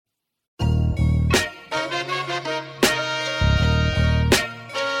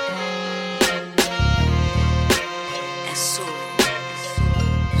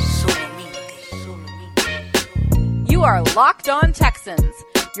On Texans,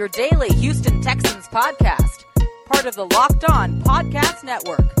 your daily Houston Texans podcast. Part of the Locked On Podcast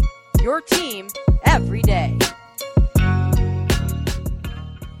Network. Your team every day.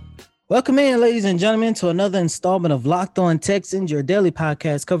 Welcome in, ladies and gentlemen, to another installment of Locked On Texans, your daily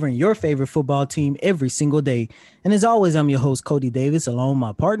podcast covering your favorite football team every single day. And as always, I'm your host, Cody Davis, along with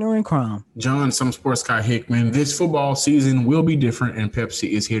my partner in crime, John, some sports guy Hickman. This football season will be different, and Pepsi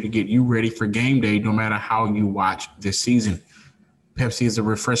is here to get you ready for game day no matter how you watch this season. Pepsi is the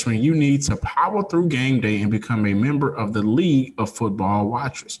refreshment you need to power through game day and become a member of the League of Football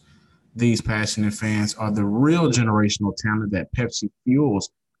Watchers. These passionate fans are the real generational talent that Pepsi fuels,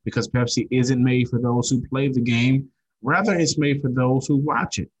 because Pepsi isn't made for those who play the game. Rather, it's made for those who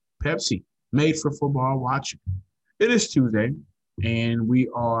watch it. Pepsi, made for football watching. It is Tuesday, and we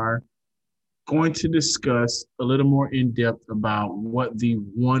are going to discuss a little more in depth about what the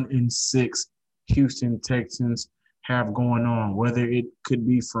 1-6 Houston Texans have going on, whether it could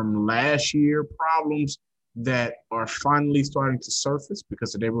be from last year problems that are finally starting to surface,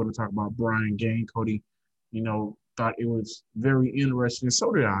 because today we're going to talk about Brian Gaine. Cody, thought it was very interesting, and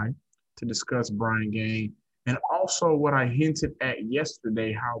so did I, to discuss Brian Gaine. And also what I hinted at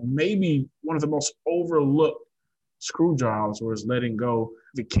yesterday, how maybe one of the most overlooked screw jobs was letting go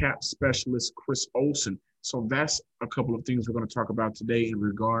the cap specialist, Chris Olsen. So that's a couple of things we're going to talk about today in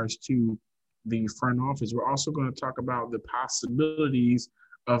regards to the front office. We're also going to talk about the possibilities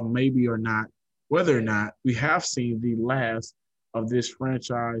of whether or not we have seen the last of this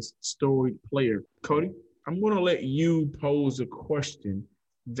franchise storied player. Cody, I'm going to let you pose a question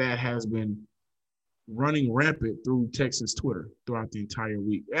that has been running rampant through Texans Twitter throughout the entire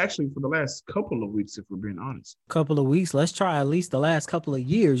week. Actually, for the last couple of weeks, if we're being honest. Couple of weeks. Let's try at least the last couple of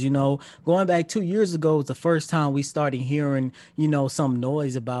years. Going back 2 years ago was the first time we started hearing, some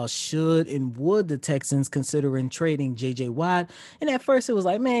noise about should and would the Texans considering trading J.J. Watt. And at first it was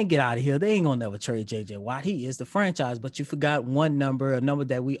like, man, get out of here. They ain't going to never trade J.J. Watt. He is the franchise. But you forgot one number, a number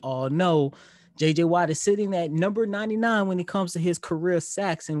that we all know. J.J. Watt is sitting at number 99 when it comes to his career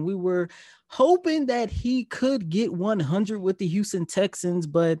sacks, and we were hoping that he could get 100 with the Houston Texans,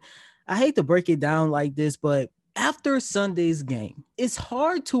 but I hate to break it down like this, but after Sunday's game, it's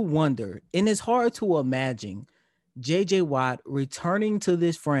hard to wonder and it's hard to imagine J.J. Watt returning to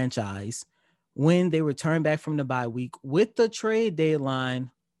this franchise when they return back from the bye week with the trade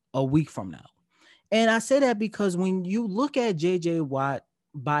deadline a week from now. And I say that because when you look at J.J. Watt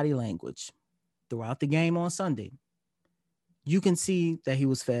body language throughout the game on Sunday, you can see that he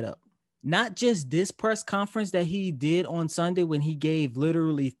was fed up. Not just this press conference that he did on Sunday when he gave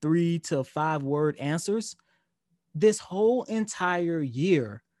literally 3 to 5 word answers. This whole entire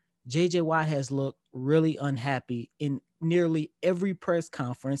year, J.J. Watt has looked really unhappy in nearly every press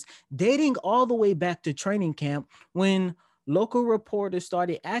conference, dating all the way back to training camp when local reporters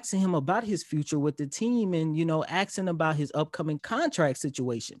started asking him about his future with the team and, asking about his upcoming contract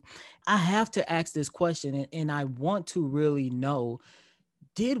situation. I have to ask this question, and I want to really know,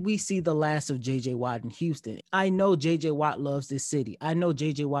 did we see the last of J.J. Watt in Houston? I know J.J. Watt loves this city. I know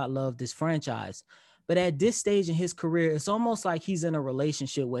J.J. Watt loved this franchise. But at this stage in his career, it's almost like he's in a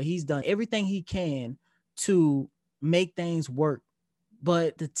relationship where he's done everything he can to make things work.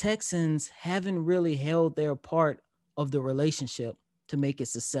 But the Texans haven't really held their part of the relationship to make it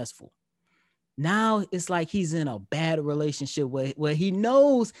successful. Now it's like he's in a bad relationship where he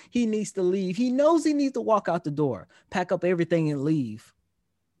knows he needs to leave. He knows he needs to walk out the door, pack up everything and leave.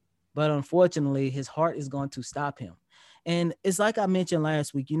 But unfortunately, his heart is going to stop him. And it's like I mentioned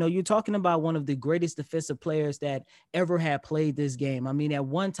last week, you're talking about one of the greatest defensive players that ever had played this game. I mean, at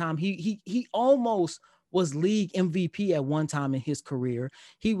one time, he almost was league MVP at one time in his career.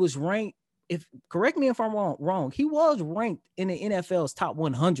 He was ranked, correct me if I'm wrong, he was ranked in the NFL's top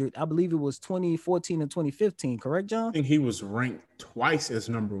 100. I believe it was 2014 and 2015. Correct, John? I think he was ranked twice as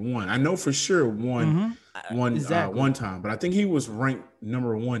number one. I know for sure one time, but I think he was ranked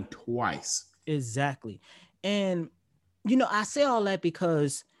number one twice. Exactly. And, I say all that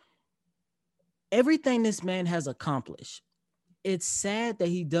because everything this man has accomplished, it's sad that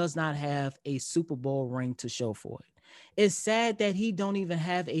he does not have a Super Bowl ring to show for it. It's sad that he don't even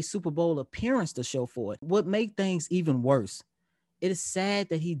have a Super Bowl appearance to show for it. What makes things even worse, it is sad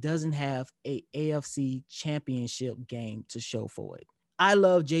that he doesn't have a AFC championship game to show for it. I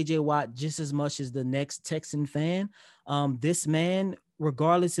love J.J. Watt just as much as the next Texan fan. This man,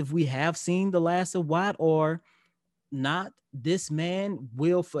 regardless if we have seen the last of Watt or not, this man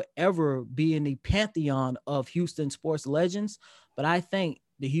will forever be in the pantheon of Houston sports legends. But I think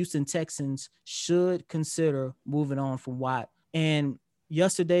the Houston Texans should consider moving on from Watt. And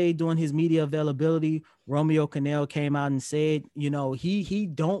yesterday during his media availability, Romeo Cannell came out and said, he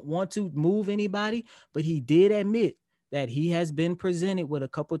don't want to move anybody, but he did admit that he has been presented with a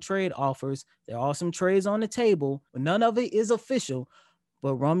couple trade offers. There are some trades on the table, but none of it is official.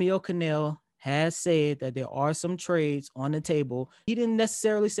 But Romeo Cannell has said that there are some trades on the table. He didn't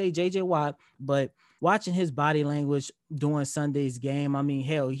necessarily say JJ Watt, but watching his body language during Sunday's game, I mean,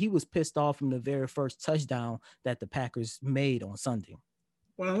 hell, he was pissed off from the very first touchdown that the Packers made on Sunday.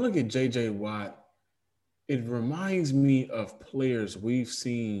 When I look at JJ Watt, it reminds me of players we've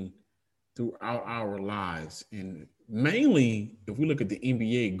seen throughout our lives. And mainly, if we look at the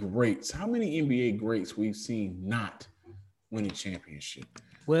NBA greats, how many NBA greats we've seen not win a championship?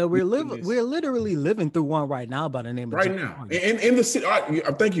 Well, we're literally living through one right now by the name of James Harden. And in the city,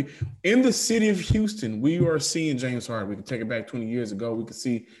 thank you. In the city of Houston, we are seeing James Harden. We can take it back 20 years ago. We could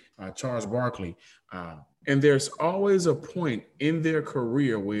see Charles Barkley. And there's always a point in their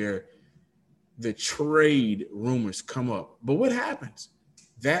career where the trade rumors come up. But what happens?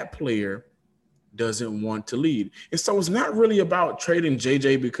 That player doesn't want to leave. And so it's not really about trading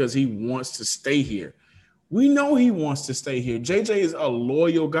JJ because he wants to stay here. We know he wants to stay here. JJ is a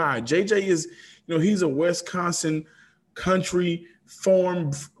loyal guy. JJ is, he's a Wisconsin country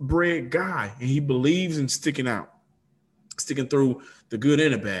farm bred guy, and he believes in sticking through the good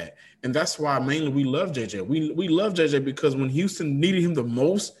and the bad. And that's why mainly we love JJ. We love JJ because when Houston needed him the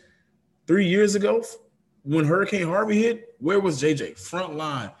most 3 years ago, when Hurricane Harvey hit, where was JJ? Front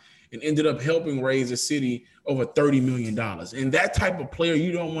line, and ended up helping raise the city over $30 million. And that type of player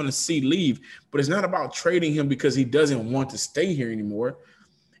you don't want to see leave, but it's not about trading him because he doesn't want to stay here anymore.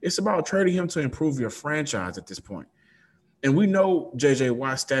 It's about trading him to improve your franchise at this point. And we know JJ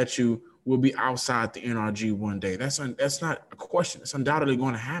Watt's statue will be outside the NRG one day. That's not a question. It's undoubtedly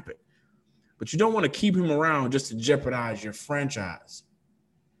going to happen. But you don't want to keep him around just to jeopardize your franchise.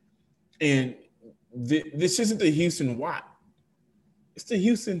 And this isn't the Houston Watt. It's the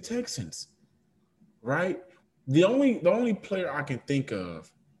Houston Texans, right? The only player I can think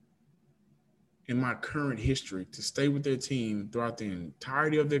of in my current history to stay with their team throughout the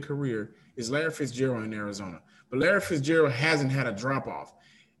entirety of their career is Larry Fitzgerald in Arizona. But Larry Fitzgerald hasn't had a drop-off.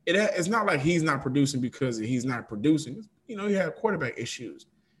 It's not like he's not producing because he's not producing. He had quarterback issues.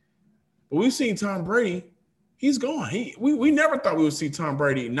 But we've seen Tom Brady. He's gone. We never thought we would see Tom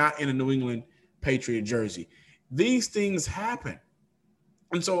Brady not in a New England Patriot jersey. These things happen.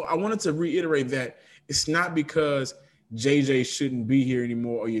 And so I wanted to reiterate that it's not because JJ shouldn't be here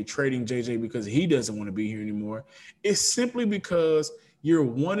anymore or you're trading JJ because he doesn't want to be here anymore. It's simply because you're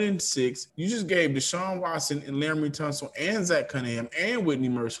 1-6. You just gave Deshaun Watson and Laremy Tunsil and Zach Cunningham and Whitney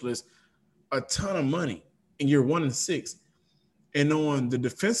Merciless a ton of money, and you're 1-6. And on the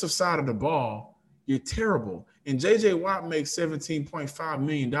defensive side of the ball, you're terrible. And JJ Watt makes $17.5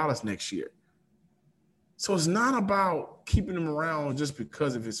 million next year. So it's not about keeping him around just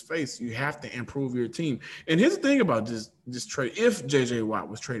because of his face. You have to improve your team. And here's the thing about this trade, if JJ Watt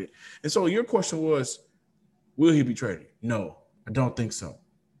was traded. And so your question was, will he be traded? No, I don't think so.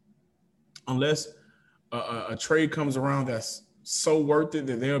 Unless a trade comes around that's so worth it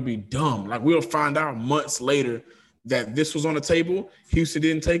that they'll be dumb. Like we'll find out months later that this was on the table, Houston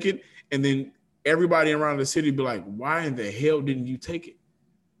didn't take it, and then everybody around the city be like, why in the hell didn't you take it?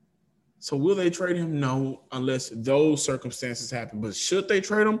 So will they trade him? No, unless those circumstances happen. But should they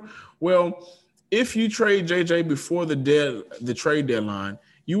trade him? Well, if you trade JJ before the trade deadline,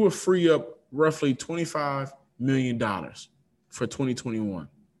 you will free up roughly $25 million for 2021,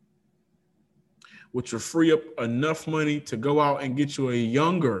 which will free up enough money to go out and get you a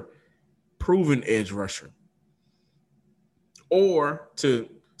younger, proven edge rusher, or to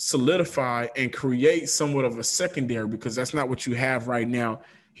solidify and create somewhat of a secondary, because that's not what you have right now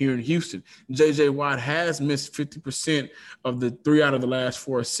here in Houston. JJ Watt has missed 50% of the 3 out of the last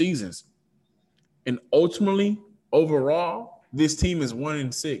 4 seasons. And ultimately, overall, this team is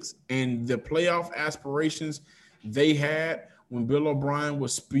 1-6. And the playoff aspirations they had when Bill O'Brien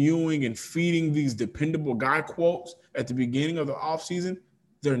was spewing and feeding these dependable guy quotes at the beginning of the offseason,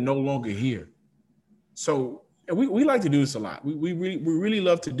 they're no longer here. So we like to do this a lot. We really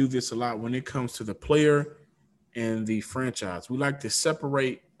love to do this a lot when it comes to the player and the franchise. We like to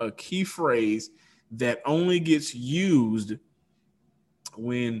separate a key phrase that only gets used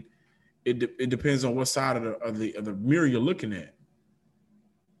when it depends on what side of the mirror you're looking at.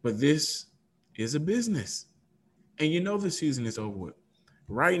 But this is a business. And the season is over with.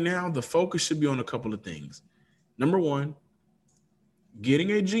 Right now, the focus should be on a couple of things. Number one,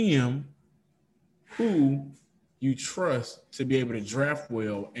 getting a GM who you trust to be able to draft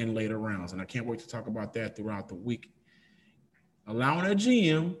well in later rounds. And I can't wait to talk about that throughout the week. allowing a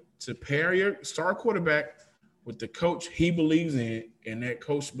GM to pair your star quarterback with the coach he believes in, and that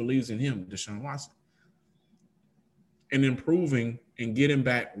coach believes in him, Deshaun Watson, and improving and getting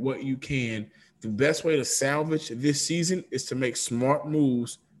back what you can. The best way to salvage this season is to make smart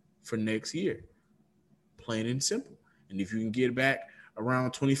moves for next year, plain and simple. And if you can get back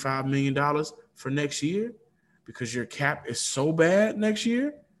around $25 million for next year, because your cap is so bad next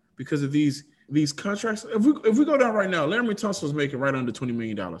year because of these contracts. If we go down right now, Laramie Tunsil is making right under $20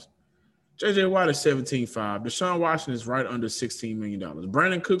 million. J.J. Watt is $17.5. Deshaun Watson is right under $16 million.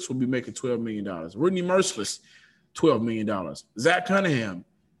 Brandon Cooks will be making $12 million. Whitney Merciless, $12 million. Zach Cunningham,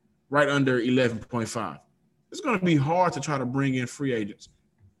 right under 11.5. It's going to be hard to try to bring in free agents.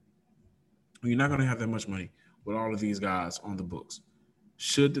 You're not going to have that much money with all of these guys on the books.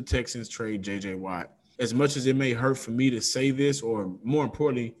 Should the Texans trade J.J. Watt? As much as it may hurt for me to say this, or more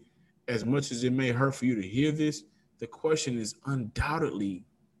importantly, as much as it may hurt for you to hear this, the question is undoubtedly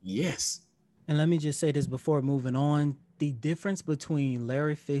yes. And let me just say this before moving on. The difference between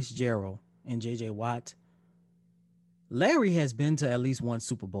Larry Fitzgerald and J.J. Watt, Larry has been to at least one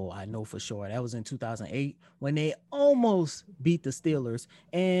Super Bowl, I know for sure. That was in 2008 when they almost beat the Steelers.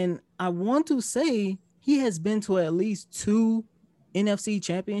 And I want to say he has been to at least 2 NFC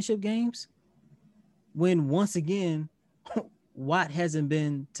championship games, when once again, Watt hasn't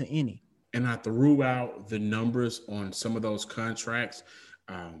been to any. And I threw out the numbers on some of those contracts.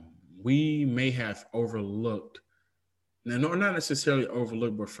 We may have overlooked, now not necessarily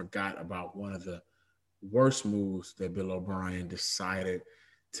overlooked, but forgot about one of the worst moves that Bill O'Brien decided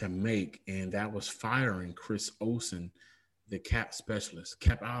to make, and that was firing Chris Olsen, the cap specialist,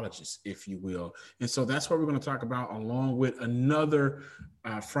 capologist, if you will. And so that's what we're going to talk about, along with another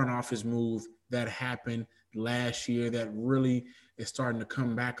front office move that happened last year that really is starting to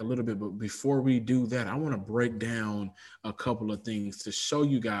come back a little bit. But before we do that, I want to break down a couple of things to show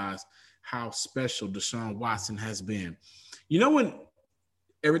you guys how special Deshaun Watson has been. You know, when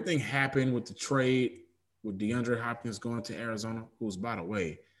everything happened with the trade with DeAndre Hopkins going to Arizona, who's, by the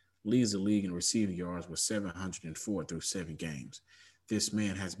way, leads the league in receiving yards with 704 through 7 games. This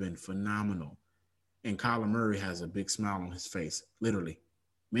man has been phenomenal. And Kyler Murray has a big smile on his face, literally.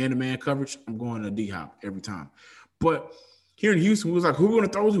 Man-to-man coverage, I'm going to D-Hop every time. But here in Houston, we was like, who are we going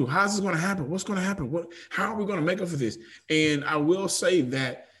to throw to? How's this going to happen? What's going to happen? How are we going to make up for this? And I will say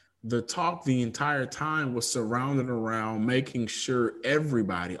that the talk the entire time was surrounded around making sure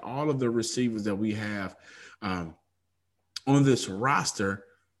everybody, all of the receivers that we have on this roster,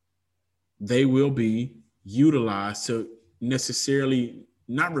 they will be utilized to necessarily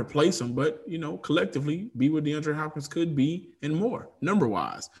not replace them, but, you know, collectively be what DeAndre Hopkins could be and more,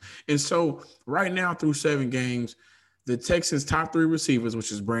 number-wise. And so right now through 7 games, the Texans' top 3 receivers,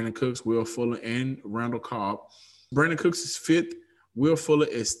 which is Brandon Cooks, Will Fuller, and Randall Cobb. Brandon Cooks is 5th. Will Fuller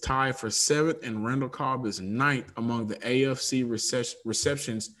is tied for 7th, and Randall Cobb is 9th among the AFC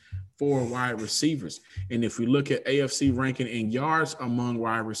receptions for wide receivers. And if we look at AFC ranking in yards among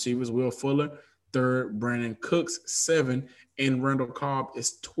wide receivers, Will Fuller, 3rd, Brandon Cooks, 7th, and Randall Cobb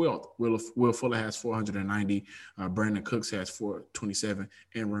is 12th. Will Fuller has 490. Brandon Cooks has 427.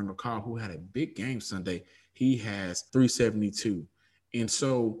 And Randall Cobb, who had a big game Sunday, he has 372. And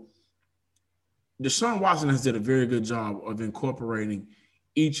so Deshaun Watson has did a very good job of incorporating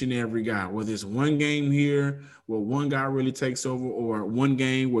each and every guy, whether it's one game here where one guy really takes over, or one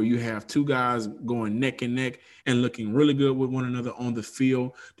game where you have 2 guys going neck and neck and looking really good with one another on the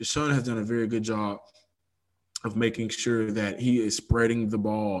field. Deshaun has done a very good job of making sure that he is spreading the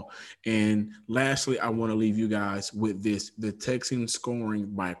ball. And lastly, I want to leave you guys with this. The Texans scoring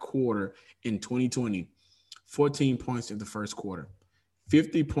by quarter in 2020, 14 points in the first quarter,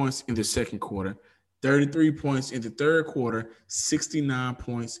 50 points in the second quarter, 33 points in the third quarter, 69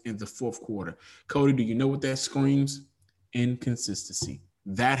 points in the fourth quarter. Cody, do you know what that screams? Inconsistency.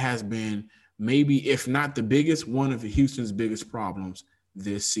 That has been maybe, if not the biggest, one of Houston's biggest problems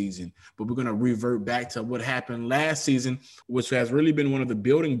this season. But we're going to revert back to what happened last season, which has really been one of the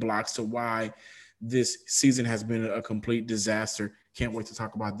building blocks to why this season has been a complete disaster. Can't wait to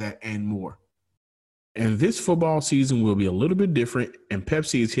talk about that and more. And this football season will be a little bit different, and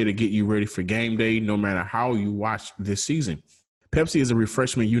Pepsi is here to get you ready for game day no matter how you watch this season. Pepsi is a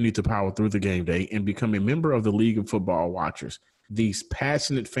refreshment you need to power through the game day and become a member of the League of Football Watchers. These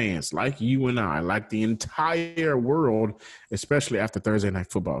passionate fans like you and I, like the entire world, especially after Thursday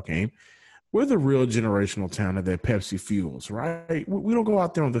night football game, we're the real generational talent that Pepsi fuels, right? We don't go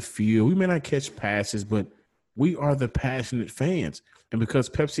out there on the field. We may not catch passes, but we are the passionate fans. And because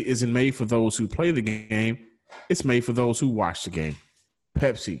Pepsi isn't made for those who play the game, it's made for those who watch the game.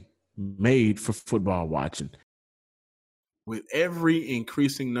 Pepsi, made for football watching. With every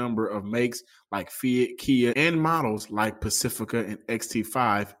increasing number of makes like Fiat, Kia, and models like Pacifica and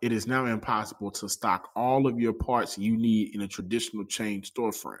XT5, it is now impossible to stock all of your parts you need in a traditional chain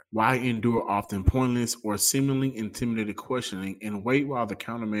storefront. Why endure often pointless or seemingly intimidating questioning and wait while the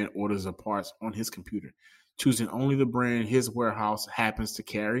counterman orders the parts on his computer, choosing only the brand his warehouse happens to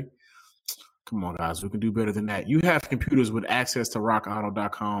carry? Come on, guys, we can do better than that. You have computers with access to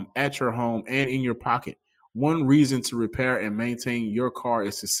rockauto.com at your home and in your pocket. One reason to repair and maintain your car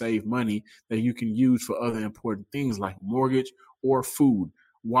is to save money that you can use for other important things like mortgage or food.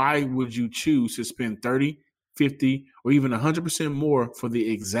 Why would you choose to spend 30, 50, or even 100% more for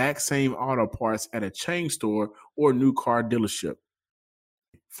the exact same auto parts at a chain store or new car dealership?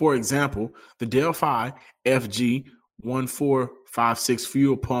 For example, the Delphi FG 1456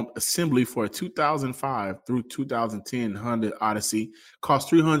 fuel pump assembly for a 2005 through 2010 Honda Odyssey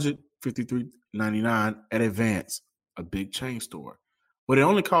cost $353.99 at Advance, a big chain store, but it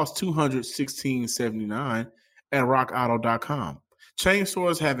only costs $216.79 at rockauto.com. Chain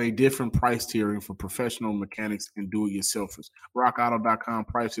stores have a different price tiering for professional mechanics and do-it-yourselfers. Rockauto.com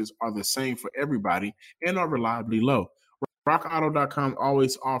prices are the same for everybody and are reliably low. RockAuto.com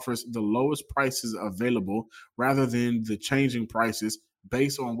always offers the lowest prices available rather than the changing prices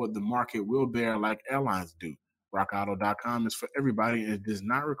based on what the market will bear like airlines do. RockAuto.com is for everybody and it does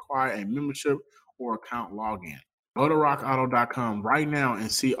not require a membership or account login. Go to RockAuto.com right now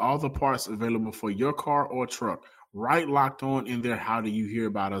and see all the parts available for your car or truck. Right Locked On in their How Do You Hear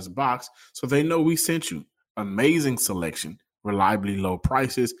About Us box so they know we sent you. Amazing selection, reliably low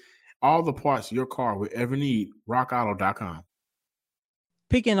prices, all the parts your car will ever need. RockAuto.com.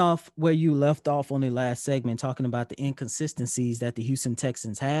 Picking off where you left off on the last segment, talking about the inconsistencies that the Houston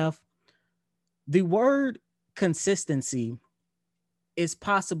Texans have, the word consistency is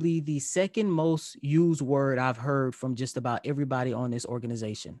possibly the second most used word I've heard from just about everybody on this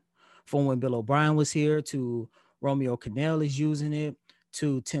organization. From when Bill O'Brien was here to Romeo Crennel is using it,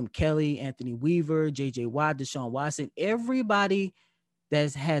 to Tim Kelly, Anthony Weaver, J.J. Watt, Deshaun Watson, everybody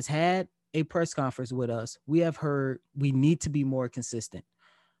that has had a press conference with us, we have heard we need to be more consistent.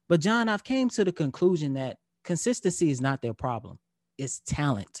 But John, I've came to the conclusion that consistency is not their problem. It's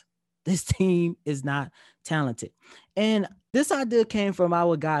talent. This team is not talented. And this idea came from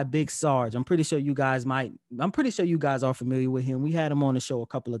our guy, Big Sarge. I'm pretty sure you guys are familiar with him. We had him on the show a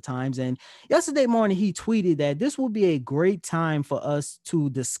couple of times. And yesterday morning, he tweeted that this will be a great time for us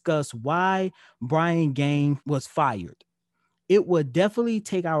to discuss why Brian Gaine was fired. It would definitely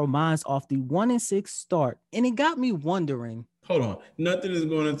take our minds off the 1-6 start. And it got me wondering. Hold on. Nothing is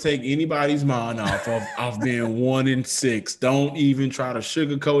going to take anybody's mind off being 1-6. Don't even try to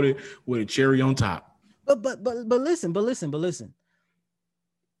sugarcoat it with a cherry on top. But listen.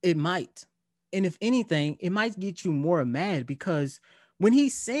 It might. And if anything, it might get you more mad because when he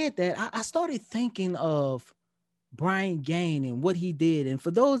said that, I started thinking of Brian Gaine and what he did. And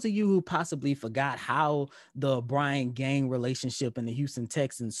for those of you who possibly forgot how the Brian Gaine relationship in the Houston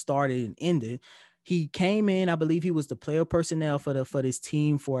Texans started and ended, he came in, I believe he was the player personnel for this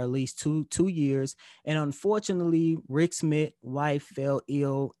team for at least two years. And unfortunately, Rick Smith's wife fell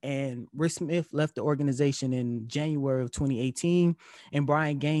ill and Rick Smith left the organization in January of 2018 and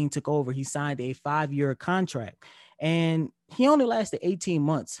Brian Gaine took over. He signed a 5-year contract and he only lasted 18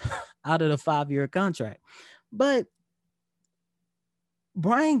 months out of the 5-year contract. But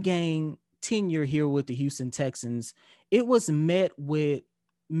Brian Gaine tenure here with the Houston Texans, it was met with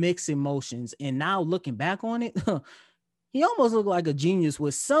mixed emotions. And now looking back on it, he almost looked like a genius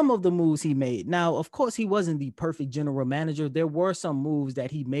with some of the moves he made. Now, of course, he wasn't the perfect general manager. There were some moves that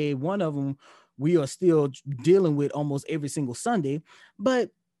he made. One of them we are still dealing with almost every single Sunday. But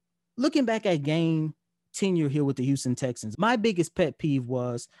looking back at Gaine tenure here with the Houston Texans, my biggest pet peeve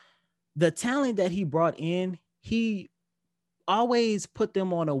was the talent that he brought in. He always put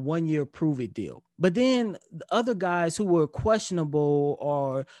them on a 1-year prove it deal. But then the other guys who were questionable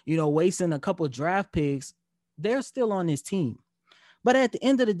or, wasting a couple of draft picks, they're still on his team. But at the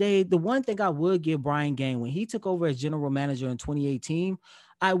end of the day, the one thing I would give Brian Gaine when he took over as general manager in 2018,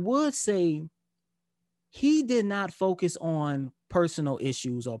 I would say he did not focus on personal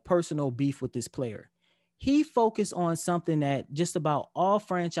issues or personal beef with this player. He focused on something that just about all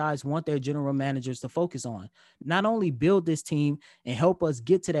franchises want their general managers to focus on. Not only build this team and help us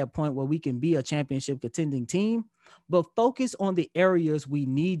get to that point where we can be a championship contending team, but focus on the areas we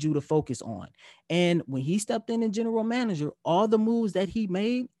need you to focus on. And when he stepped in as general manager, all the moves that he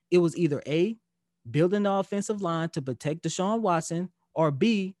made, it was either A, building the offensive line to protect Deshaun Watson, or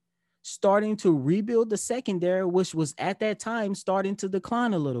B, starting to rebuild the secondary, which was at that time starting to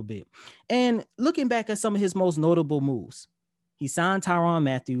decline a little bit. And looking back at some of his most notable moves, He signed Tyrann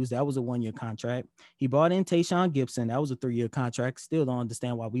Mathieu. That was a 1-year contract. He brought in Tayshaun Gibson. That was a 3-year contract. Still don't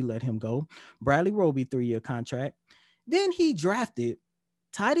understand why we let him go. Bradley Roby, 3-year contract. Then he drafted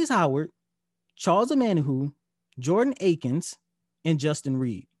Tytus Howard, Charles Omenihu, Jordan Akins, and Justin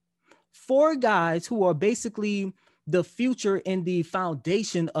Reed. 4 guys who are basically the future and the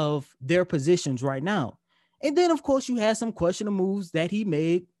foundation of their positions right now. And then, of course, you had some questionable moves that he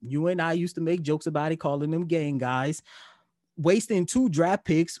made. You and I used to make jokes about it, calling them gang guys, wasting 2 draft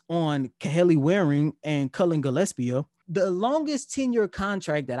picks on Kelly Waring and Cullen Gillespie. The longest 10-year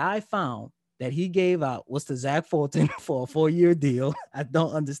contract that I found that he gave out was to Zach Fulton for a 4-year deal. I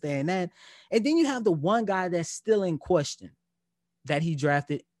don't understand that. And then you have the one guy that's still in question that he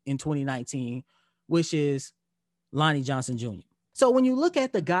drafted in 2019, which is Lonnie Johnson Jr. So when you look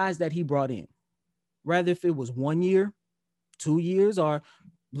at the guys that he brought in, rather if it was 1 year, 2 years, or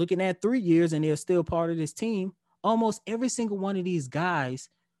looking at 3 years and they're still part of this team, almost every single one of these guys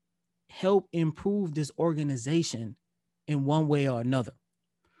help improve this organization in one way or another.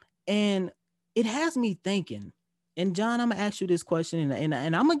 And it has me thinking, and John, I'm going to ask you this question, and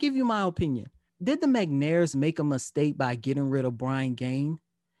I'm going to give you my opinion. Did the McNairs make a mistake by getting rid of Brian Gaine?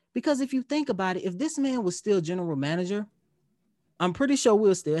 Because if you think about it, if this man was still general manager, I'm pretty sure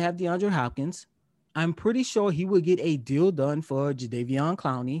we'll still have DeAndre Hopkins. I'm pretty sure he would get a deal done for Jadeveon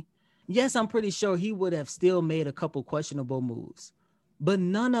Clowney. Yes, I'm pretty sure he would have still made a couple questionable moves, but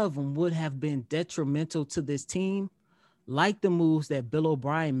none of them would have been detrimental to this team like the moves that Bill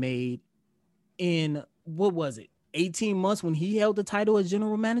O'Brien made in, 18 months when he held the title as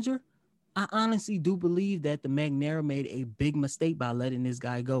general manager. I honestly do believe that the McNair made a big mistake by letting this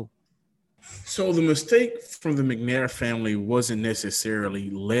guy go. So the mistake from the McNair family wasn't necessarily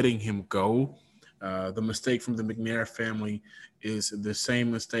letting him go. The mistake from the McNair family is the same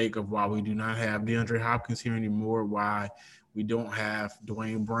mistake of why we do not have DeAndre Hopkins here anymore, why we don't have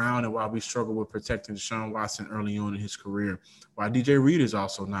Dwayne Brown, and why we struggle with protecting Deshaun Watson early on in his career, why DJ Reed is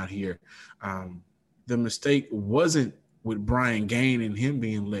also not here. The mistake wasn't with Brian Gaine and him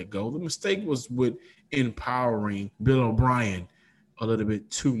being let go. The mistake was with empowering Bill O'Brien a little bit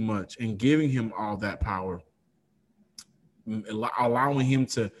too much and giving him all that power, allowing him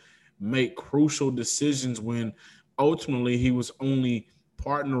to make crucial decisions when ultimately he was only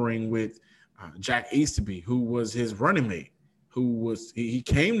partnering with Jack Easterby, who was his running mate, he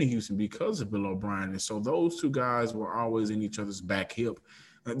came to Houston because of Bill O'Brien. And so those 2 guys were always in each other's back hip.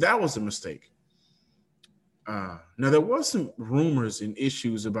 That was a mistake. Now, there was some rumors and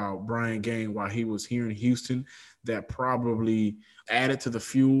issues about Brian Gaine while he was here in Houston that probably added the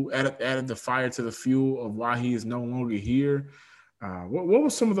fire to the fuel of why he is no longer here. What were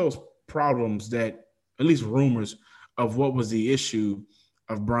some of those problems that, at least rumors of what was the issue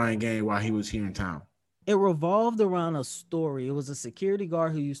of Brian Gaine while he was here in town? It revolved around a story. It was a security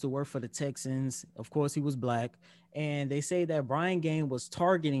guard who used to work for the Texans. Of course, he was black. And they say that Brian Gaine was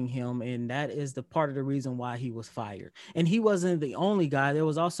targeting him, and that is the part of the reason why he was fired. And he wasn't the only guy. There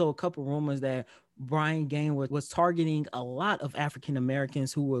was also a couple rumors that Brian Gaine was targeting a lot of African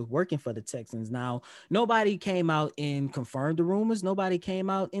Americans who were working for the Texans. Now, nobody came out and confirmed the rumors. Nobody came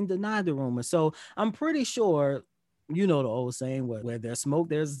out and denied the rumors. So I'm pretty sure, you know, the old saying, where there's smoke,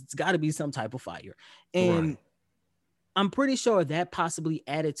 there's got to be some type of fire. And right. I'm pretty sure that possibly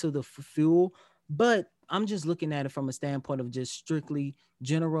added to the fuel, but I'm just looking at it from a standpoint of just strictly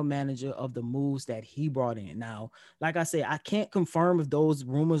general manager of the moves that he brought in. Now, like I say, I can't confirm if those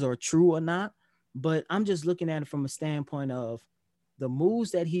rumors are true or not, but I'm just looking at it from a standpoint of the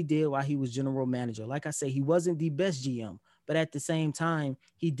moves that he did while he was general manager. Like I say, he wasn't the best GM, but at the same time,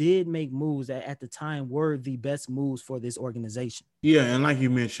 he did make moves that at the time were the best moves for this organization. Yeah, and like you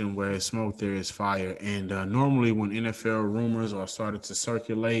mentioned, where there's smoke, there is fire. And normally when NFL rumors are started to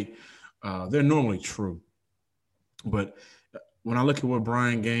circulate, they're normally true. But when I look at what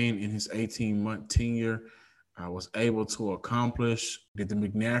Brian Gaine in his 18-month tenure was able to accomplish, did the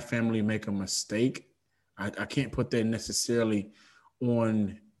McNair family make a mistake? I can't put that necessarily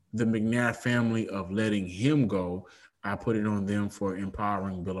on the McNair family of letting him go. I put it on them for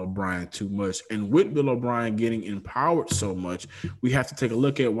empowering Bill O'Brien too much. And with Bill O'Brien getting empowered so much, we have to take a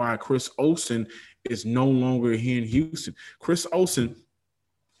look at why Chris Olsen is no longer here in Houston. Chris Olsen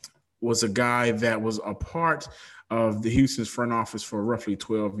was a guy that was a part of the Houston's front office for roughly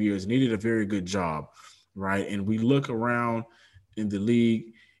 12 years, and he did a very good job, right? And we look around in the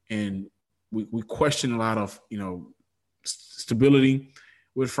league and we question a lot of, stability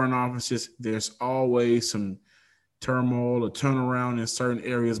with front offices. There's always some turmoil or turnaround in certain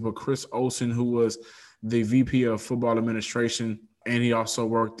areas, but Chris Olsen, who was the VP of football administration, and he also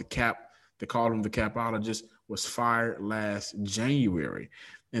worked they called him the capologist, was fired last January.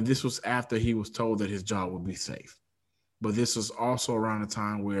 And this was after he was told that his job would be safe. But this was also around the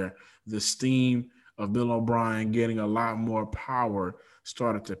time where the steam of Bill O'Brien getting a lot more power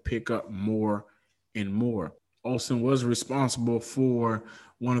started to pick up more and more. Olsen was responsible for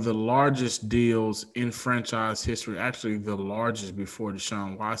one of the largest deals in franchise history, actually the largest before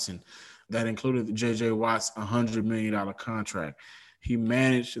Deshaun Watson. That included J.J. Watt's $100 million contract. He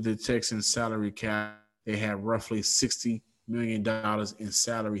managed the Texans' salary cap. They had roughly $60 million in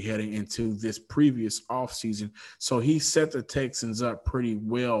salary heading into this previous offseason. So he set the Texans up pretty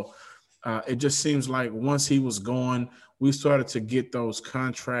well. It just seems like once he was gone, we started to get those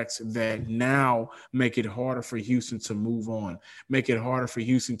contracts that now make it harder for Houston to move on, make it harder for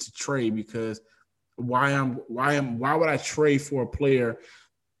Houston to trade, because why would I trade for a player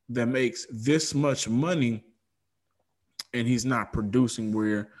that makes this much money and he's not producing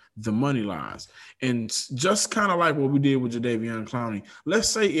where the money lies? And just kind of like what we did with Jadeveon Clowney, let's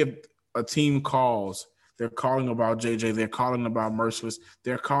say if a team calls, they're calling about JJ, they're calling about Merciless,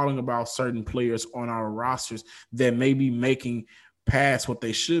 they're calling about certain players on our rosters that may be making past what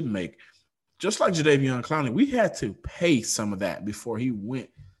they should make. Just like Jadeveon Clowney, we had to pay some of that before he went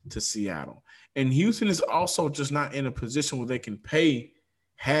to Seattle. And Houston is also just not in a position where they can pay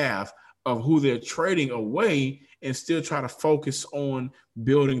half of who they're trading away and still try to focus on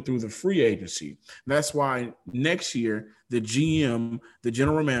building through the free agency. That's why next year, the GM, the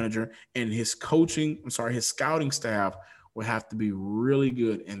general manager, and his scouting staff will have to be really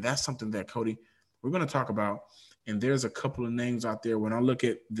good. And that's something that, Cody, we're going to talk about. And there's a couple of names out there. When I look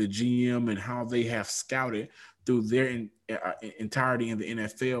at the GM and how they have scouted through their entirety in the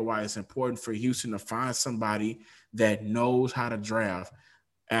NFL, why it's important for Houston to find somebody that knows how to draft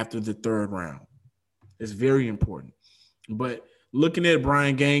after the third round. It's very important. But looking at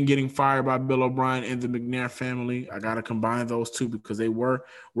Brian Gaine getting fired by Bill O'Brien and the McNair family, I got to combine those two because they were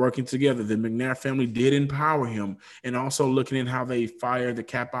working together. The McNair family did empower him. And also looking at how they fired the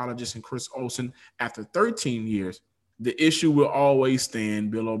capologist and Chris Olsen after 13 years, the issue will always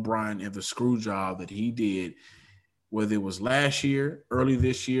stand Bill O'Brien and the screw job that he did, whether it was last year, early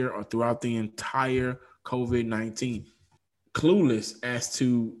this year, or throughout the entire COVID-19. Clueless as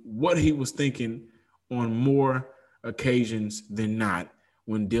to what he was thinking on more occasions than not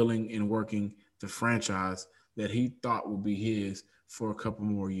when dealing and working the franchise that he thought would be his for a couple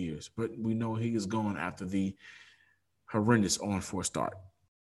more years. But we know he is gone after the horrendous on-4 start.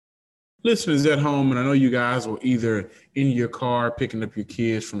 Listeners at home, and I know you guys were either in your car picking up your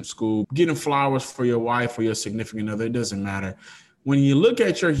kids from school, getting flowers for your wife or your significant other, it doesn't matter. When you look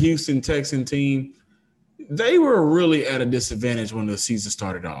at your Houston Texan team, they were really at a disadvantage when the season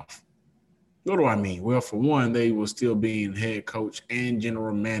started off. What do I mean? Well, for one, they were still being head coach and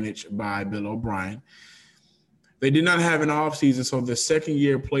general managed by Bill O'Brien. They did not have an offseason, so the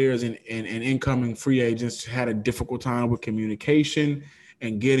second-year players and incoming free agents had a difficult time with communication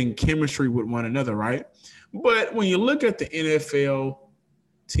and getting chemistry with one another, right? But when you look at the NFL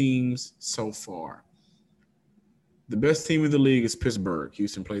teams so far, the best team in the league is Pittsburgh.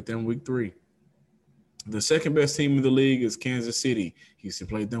 Houston played them week 3. The second best team in the league is Kansas City. Houston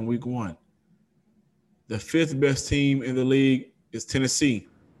played them week 1. The 5th best team in the league is Tennessee.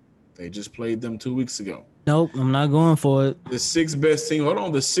 They just played them 2 weeks ago. Nope, I'm not going for it. The 6th best team, the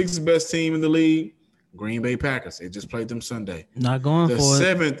 6th best team in the league, Green Bay Packers. They just played them Sunday. Not going for it. The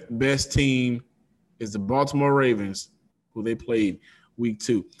 7th best team is the Baltimore Ravens, who they played week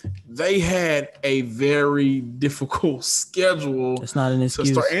 2. They had a very difficult schedule. It's not an excuse.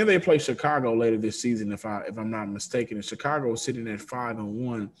 To start, and they play Chicago later this season, if I'm not mistaken. And Chicago is sitting at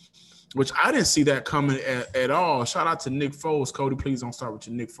 5-1. Which I didn't see that coming at all. Shout out to Nick Foles. Cody, please don't start with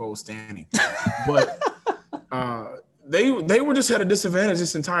your Nick Foles standing. But they were just at a disadvantage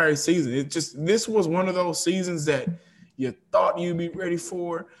this entire season. This was one of those seasons that you thought you'd be ready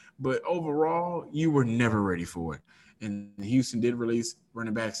for, but overall, you were never ready for it. And Houston did release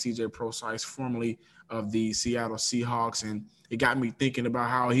running back C.J. Prosise, formerly of the Seattle Seahawks, and it got me thinking about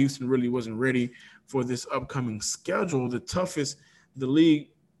how Houston really wasn't ready for this upcoming schedule, the toughest the league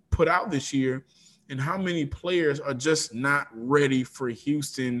put out this year, and how many players are just not ready for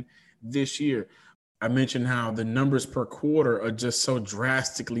Houston this year. I mentioned how the numbers per quarter are just so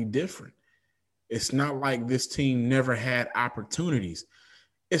drastically different. It's not like this team never had opportunities.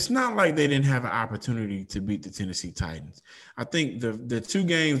 It's not like they didn't have an opportunity to beat the Tennessee Titans. I think the 2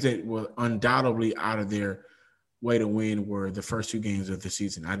 games that were undoubtedly out of their way to win were the first 2 games of the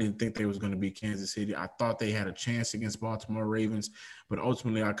season. I didn't think they was going to beat Kansas City. I thought they had a chance against Baltimore Ravens, but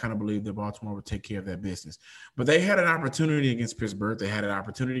ultimately I kind of believed that Baltimore would take care of that business. But they had an opportunity against Pittsburgh. They had an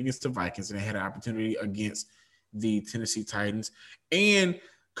opportunity against the Vikings, and they had an opportunity against the Tennessee Titans. And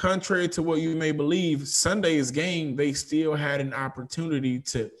contrary to what you may believe, Sunday's game, they still had an opportunity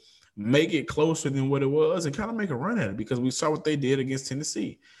to make it closer than what it was and kind of make a run at it, because we saw what they did against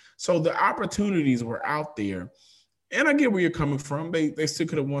Tennessee. So the opportunities were out there. And I get where you're coming from. They still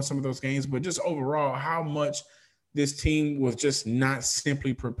could have won some of those games, but just overall, how much this team was just not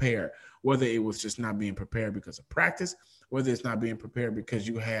simply prepared, whether it was just not being prepared because of practice, whether it's not being prepared because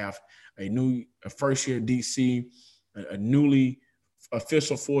you have a first-year DC, a newly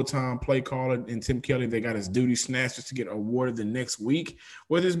official full-time play caller in Tim Kelly that got his duty snatched just to get awarded the next week,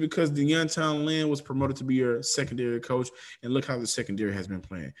 whether it's because Deonton Lynn was promoted to be your secondary coach, and look how the secondary has been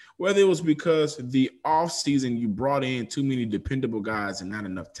playing, whether it was because the offseason you brought in too many dependable guys and not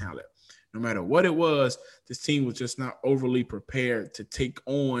enough talent. No matter what it was, this team was just not overly prepared to take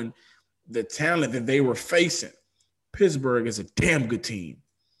on the talent that they were facing. Pittsburgh is a damn good team.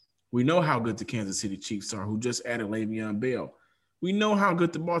 We know how good the Kansas City Chiefs are, who just added Le'Veon Bell. We know how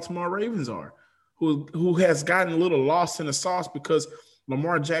good the Baltimore Ravens are, who has gotten a little lost in the sauce because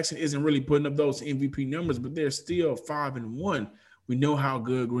Lamar Jackson isn't really putting up those MVP numbers, but they're still 5-1. We know how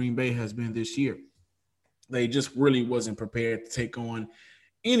good Green Bay has been this year. They just really wasn't prepared to take on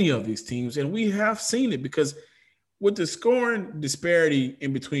any of these teams, and we have seen it because with the scoring disparity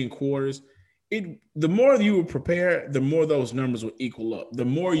in between quarters, the more you would prepare, the more those numbers will equal up. The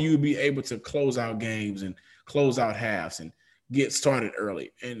more you'd be able to close out games and close out halves and get started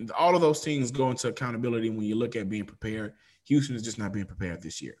early. And all of those things go into accountability when you look at being prepared. Houston is just not being prepared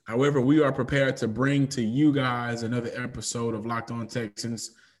this year. However, we are prepared to bring to you guys another episode of Locked On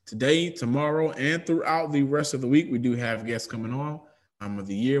Texans today, tomorrow, and throughout the rest of the week. We do have guests coming on of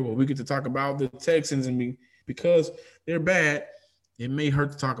the year where we get to talk about the Texans, and because they're bad, it may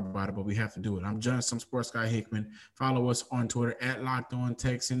hurt to talk about it, but we have to do it. I'm John, some sports guy Hickman. Follow us on Twitter at Locked On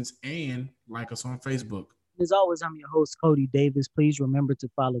Texans and like us on Facebook. As always, I'm your host, Cody Davis. Please remember to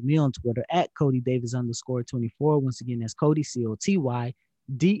follow me on Twitter at CodyDavis_24. Once again, that's Cody, CotyDavis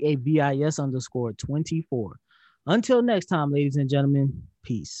 _24. Until next time, ladies and gentlemen,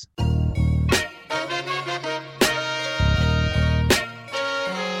 peace.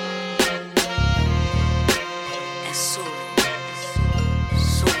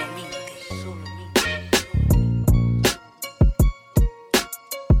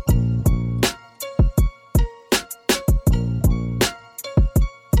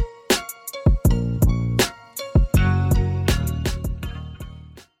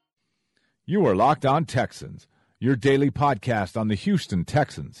 You are Locked On Texans, your daily podcast on the Houston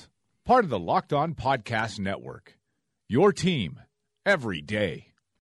Texans. Part of the Locked On Podcast Network, your team every day.